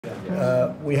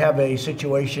We have a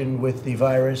situation with the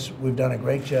virus. We've done a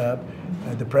great job.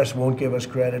 The press won't give us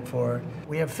credit for it.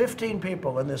 We have 15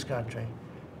 people in this country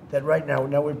that right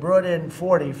now we brought in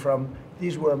 40 from,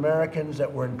 these were Americans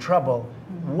that were in trouble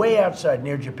way outside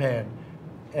near Japan.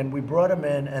 And we brought them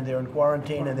in and they're in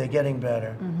quarantine and they're getting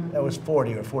better. That was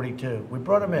 40 or 42. We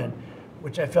brought them in,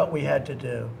 which I felt we had to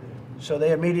do. So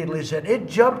they immediately said, it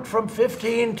jumped from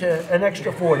 15 to an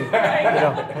extra 40,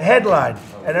 headline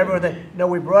and everything. No,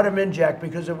 we brought him in, Jack,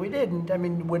 because if we didn't, I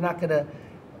mean, we're not going to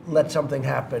let something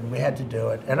happen. We had to do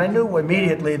it. And I knew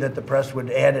immediately that the press would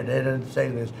add it in and say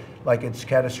this, like it's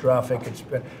catastrophic.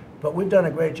 But we've done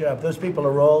a great job. Those people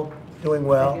are all doing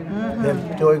well.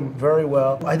 They're doing very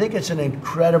well. I think it's an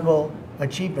incredible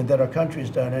achievement that our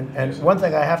country's done. And one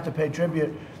thing I have to pay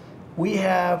tribute, we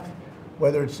have,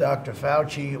 whether it's Dr.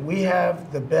 Fauci, we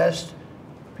have the best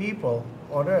people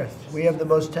on earth. We have the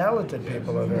most talented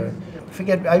people on earth.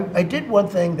 I did one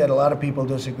thing that a lot of people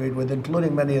disagreed with,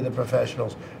 including many of the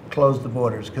professionals, closed the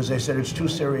borders, because they said it's too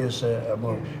serious a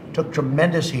move. Took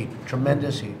tremendous heat,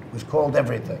 was called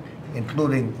everything,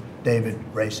 including David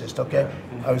racist, okay?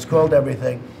 I was called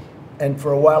everything. And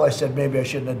for a while I said maybe I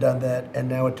shouldn't have done that, and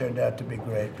now it turned out to be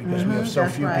great because we have so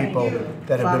few people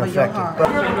that have been affected.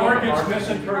 But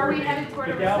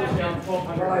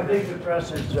well, I think the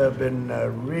press has been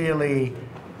really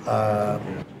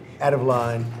out of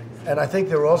line. And I think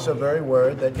they're also very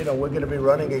worried that, we're going to be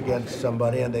running against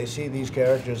somebody and they see these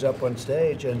characters up on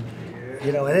stage and,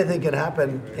 anything can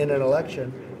happen in an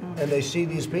election. And they see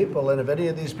these people, and if any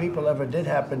of these people ever did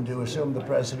happen to assume the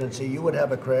presidency, you would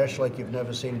have a crash like you've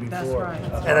never seen before.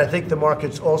 That's right. And I think the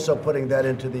market's also putting that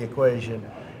into the equation.